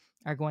beings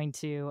are going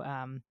to,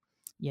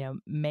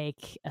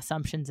 make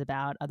assumptions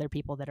about other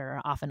people that are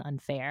often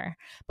unfair.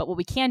 But what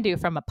we can do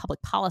from a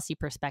public policy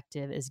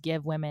perspective is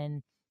give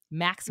women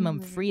maximum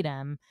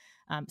freedom,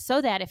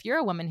 so that if you're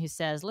a woman who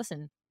says,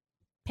 listen,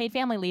 paid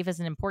family leave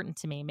isn't important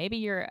to me. Maybe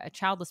you're a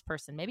childless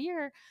person. Maybe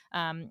you're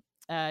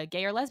a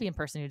gay or lesbian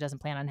person who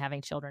doesn't plan on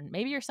having children.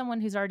 Maybe you're someone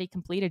who's already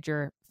completed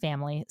your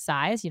family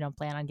size. You don't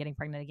plan on getting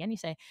pregnant again. You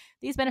say,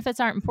 these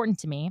benefits aren't important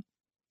to me,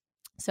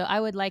 so I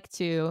would like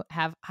to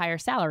have higher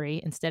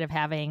salary instead of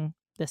having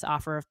this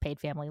offer of paid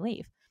family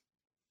leave.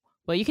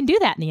 Well, you can do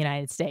that in the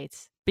United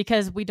States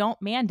because we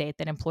don't mandate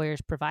that employers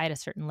provide a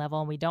certain level,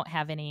 and we don't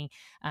have any,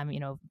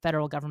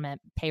 federal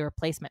government pay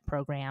replacement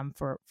program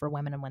for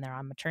women and when they're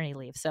on maternity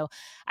leave. So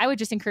I would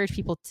just encourage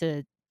people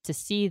to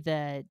see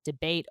the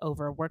debate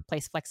over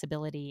workplace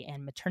flexibility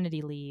and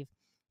maternity leave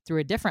through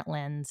a different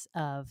lens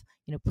of,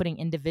 putting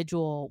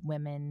individual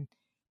women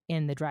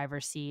in the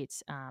driver's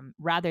seat,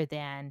 rather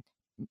than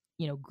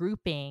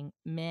grouping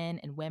men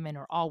and women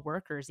or all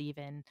workers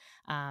even,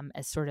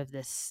 as sort of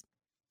this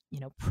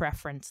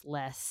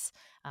preference-less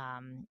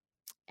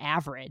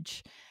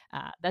average.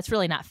 That's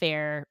really not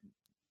fair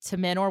to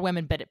men or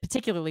women, but it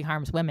particularly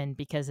harms women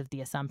because of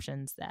the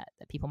assumptions that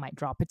people might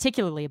draw,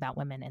 particularly about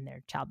women in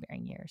their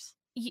childbearing years.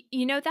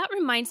 That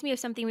reminds me of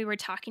something we were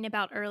talking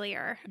about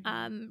earlier.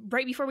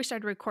 Right before we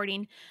started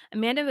recording,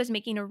 Amanda was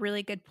making a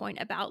really good point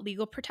about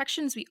legal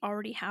protections we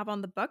already have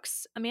on the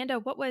books. Amanda,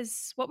 what were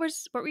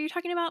you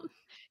talking about?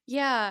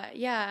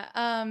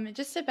 Yeah.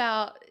 Just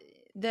about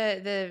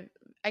the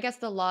I guess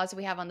the laws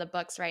we have on the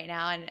books right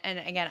now. And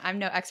again, I'm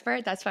no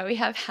expert. That's why we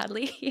have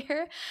Hadley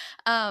here.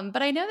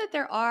 But I know that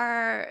there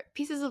are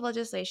pieces of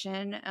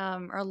legislation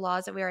or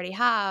laws that we already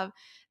have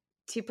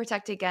to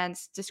protect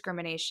against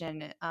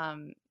discrimination,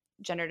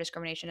 gender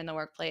discrimination in the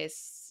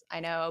workplace. I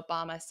know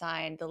Obama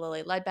signed the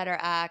Lilly Ledbetter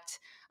Act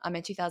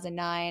in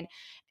 2009,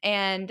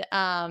 and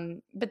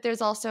but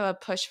there's also a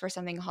push for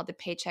something called the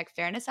Paycheck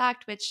Fairness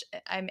Act, which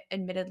I'm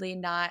admittedly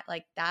not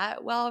like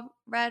that well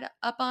read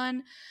up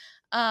on.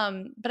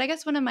 But I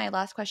guess one of my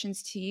last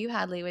questions to you,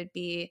 Hadley, would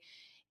be: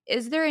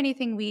 is there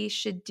anything we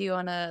should do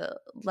on a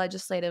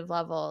legislative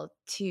level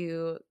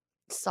to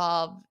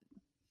solve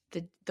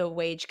the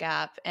wage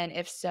gap, and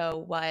if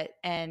so, what?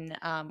 And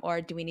or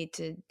do we need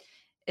to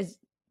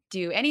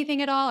do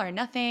anything at all or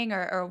nothing,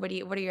 or what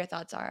are your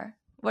thoughts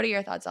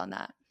on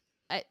that?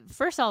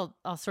 First, I'll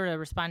sort of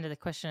respond to the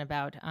question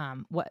about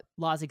what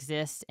laws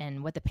exist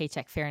and what the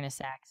Paycheck Fairness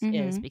Act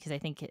is, because I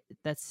think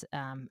that's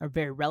a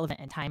very relevant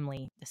and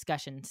timely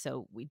discussion.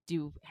 So we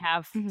do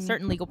have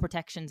certain legal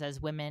protections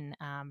as women,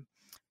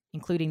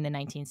 including the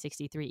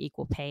 1963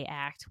 Equal Pay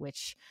Act,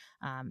 which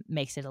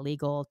makes it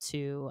illegal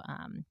to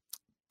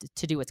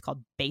do what's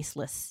called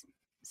baseless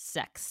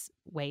sex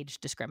wage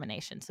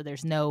discrimination. So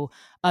there's no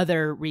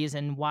other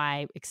reason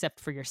why, except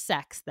for your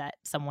sex, that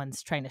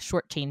someone's trying to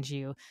shortchange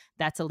you.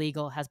 That's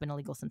illegal, has been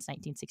illegal since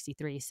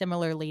 1963.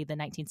 Similarly, the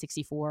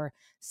 1964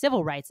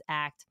 Civil Rights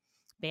Act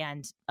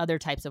banned other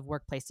types of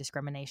workplace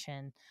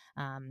discrimination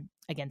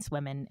against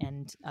women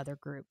and other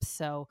groups.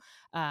 So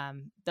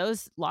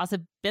those laws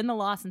have been the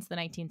law since the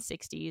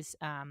 1960s.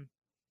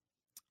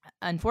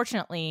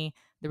 Unfortunately,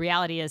 the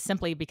reality is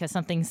simply because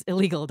something's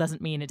illegal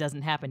doesn't mean it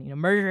doesn't happen.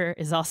 Murder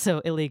is also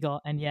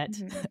illegal, and yet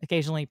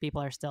occasionally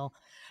people are still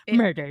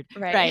murdered.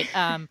 Right.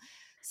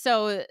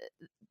 So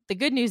the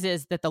good news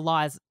is that the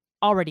law is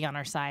already on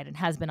our side and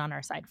has been on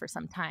our side for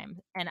some time.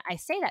 And I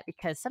say that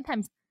because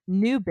sometimes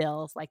new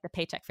bills like the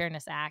Paycheck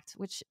Fairness Act,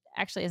 which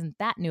actually isn't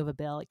that new of a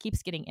bill, it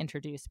keeps getting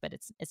introduced, but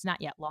it's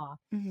not yet law.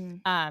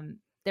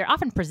 They're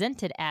often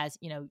presented as,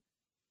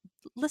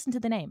 listen to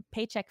the name,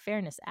 Paycheck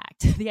Fairness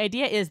Act. The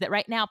idea is that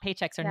right now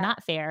paychecks are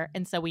not fair,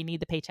 and so we need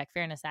the Paycheck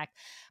Fairness Act.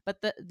 But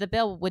the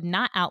bill would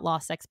not outlaw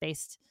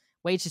sex-based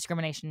wage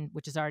discrimination,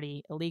 which is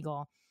already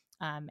illegal.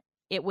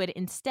 It would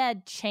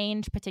instead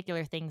change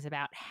particular things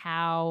about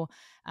how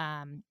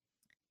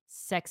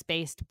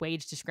sex-based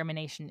wage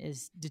discrimination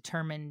is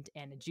determined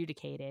and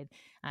adjudicated,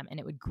 and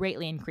it would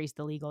greatly increase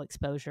the legal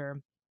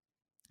exposure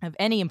of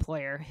any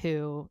employer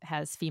who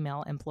has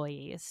female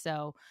employees.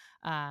 So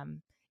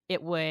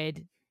it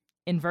would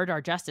invert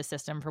our justice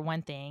system, for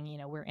one thing.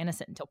 We're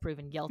innocent until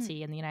proven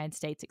guilty in the United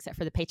States, except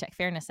for the Paycheck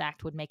Fairness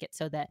Act would make it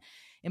so that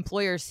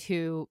employers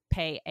who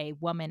pay a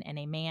woman and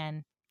a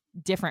man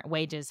different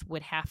wages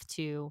would have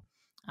to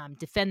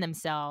defend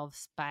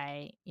themselves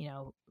by,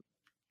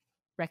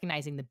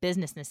 recognizing the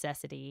business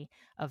necessity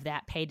of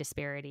that pay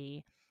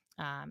disparity,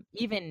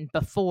 even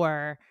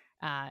before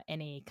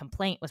any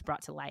complaint was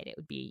brought to light. It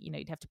would be,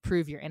 you'd have to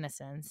prove your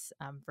innocence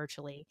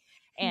virtually.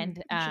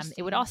 And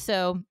it would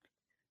also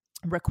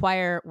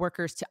require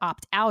workers to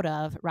opt out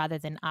of, rather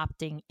than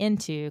opting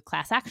into,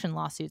 class action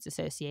lawsuits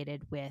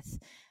associated with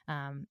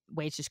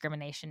wage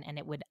discrimination. And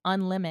it would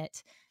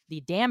unlimit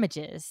the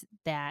damages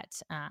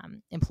that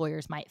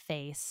employers might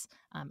face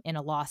in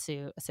a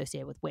lawsuit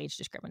associated with wage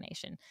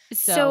discrimination.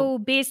 So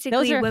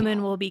basically,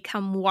 women will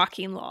become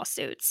walking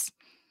lawsuits.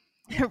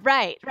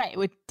 Right. It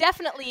would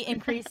definitely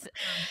increase.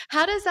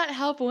 How does that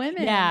help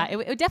women? Yeah, it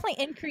would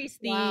definitely increase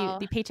the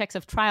paychecks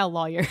of trial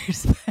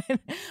lawyers, but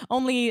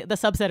only the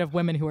subset of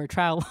women who are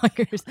trial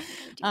lawyers.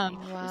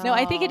 No,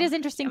 I think it is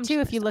interesting too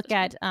if you look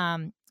at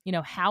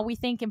how we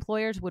think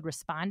employers would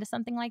respond to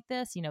something like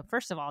this.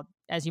 First of all,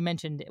 as you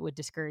mentioned, it would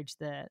discourage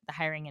the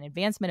hiring and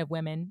advancement of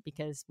women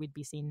because we'd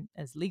be seen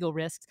as legal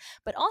risks.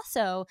 But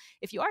also,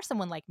 if you are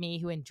someone like me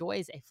who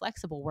enjoys a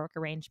flexible work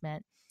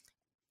arrangement,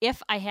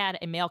 if I had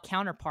a male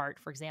counterpart,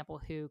 for example,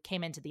 who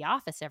came into the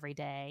office every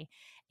day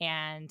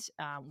and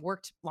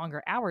worked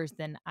longer hours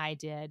than I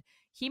did,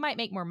 he might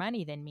make more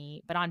money than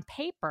me. But on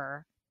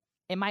paper,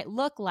 it might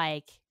look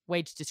like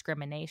wage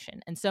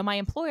discrimination. And so my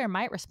employer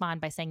might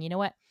respond by saying, you know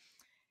what,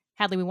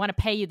 Hadley, we want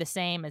to pay you the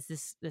same as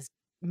this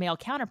male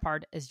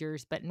counterpart as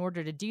yours, but in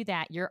order to do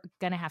that, you're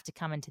going to have to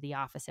come into the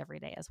office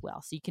every day as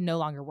well. So you can no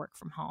longer work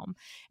from home.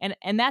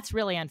 And that's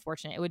really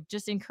unfortunate. It would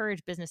just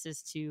encourage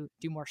businesses to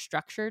do more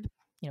structured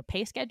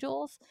pay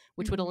schedules,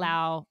 which would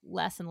allow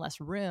less and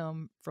less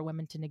room for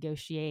women to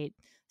negotiate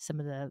some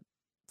of the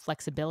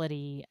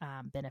flexibility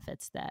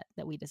benefits that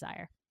we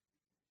desire.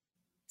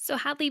 So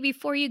Hadley,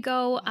 before you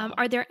go,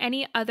 are there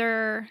any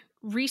other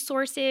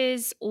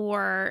resources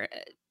or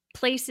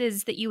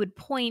places that you would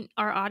point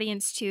our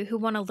audience to who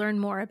want to learn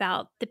more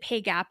about the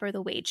pay gap or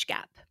the wage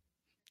gap?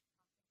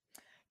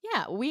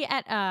 Yeah, we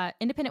at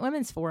Independent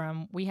Women's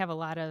Forum, we have a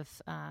lot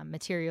of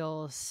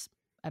materials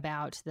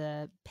about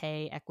the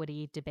pay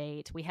equity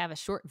debate. We have a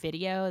short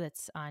video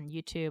that's on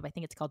YouTube. I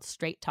think it's called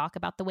Straight Talk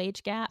About the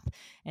Wage Gap.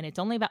 And it's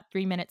only about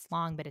 3 minutes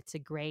long, but it's a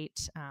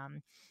great,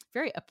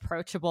 very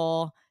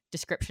approachable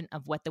description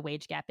of what the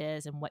wage gap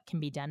is and what can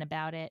be done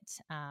about it.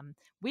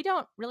 We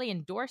don't really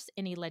endorse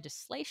any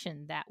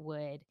legislation that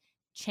would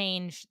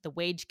change the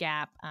wage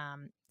gap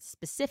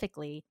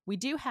specifically. We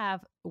do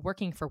have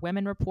Working for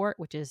Women Report,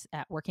 which is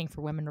at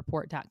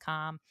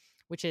workingforwomenreport.com,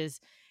 which is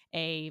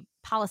a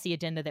policy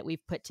agenda that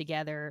we've put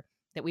together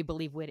that we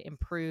believe would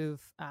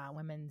improve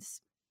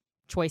women's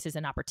choices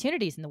and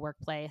opportunities in the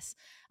workplace.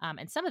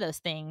 And some of those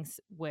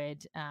things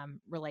would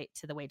relate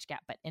to the wage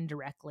gap, but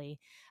indirectly.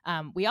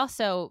 We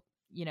also,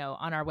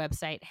 on our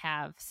website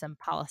have some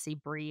policy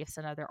briefs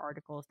and other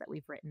articles that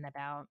we've written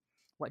about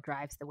what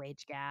drives the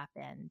wage gap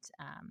and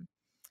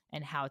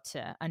how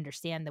to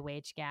understand the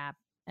wage gap.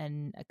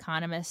 An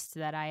economist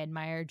that I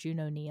admire, June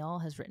O'Neill,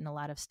 has written a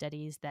lot of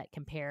studies that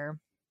compare,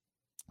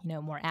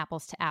 more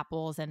apples to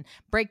apples and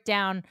break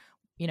down,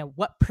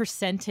 what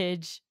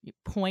percentage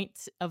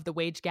points of the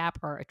wage gap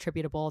are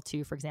attributable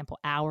to, for example,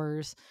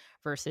 hours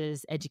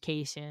versus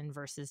education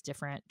versus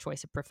different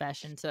choice of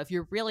profession. So if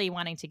you're really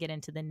wanting to get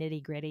into the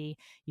nitty gritty,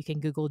 you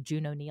can Google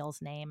June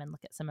O'Neill's name and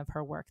look at some of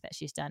her work that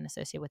she's done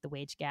associated with the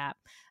wage gap.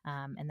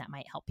 And that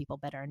might help people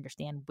better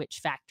understand which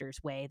factors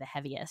weigh the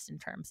heaviest in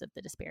terms of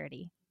the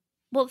disparity.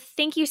 Well,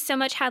 thank you so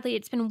much, Hadley.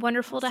 It's been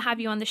wonderful to have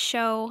you on the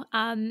show.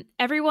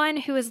 Everyone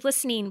who is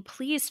listening,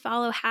 please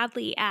follow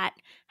Hadley at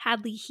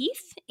Hadley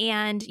Heath,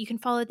 and you can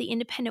follow the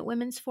Independent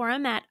Women's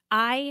Forum at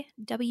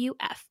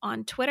IWF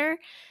on Twitter.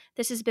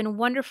 This has been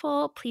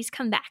wonderful. Please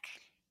come back.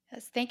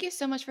 Yes, thank you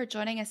so much for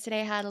joining us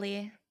today,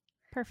 Hadley.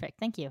 Perfect.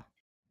 Thank you.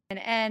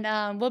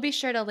 And we'll be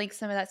sure to link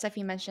some of that stuff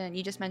you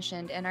just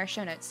mentioned in our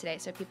show notes today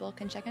so people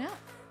can check it out.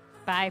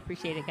 Bye.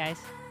 Appreciate it, guys.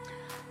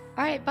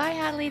 All right. Bye,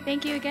 Hadley.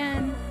 Thank you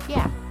again.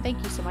 Yeah,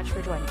 thank you so much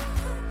for joining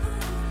us.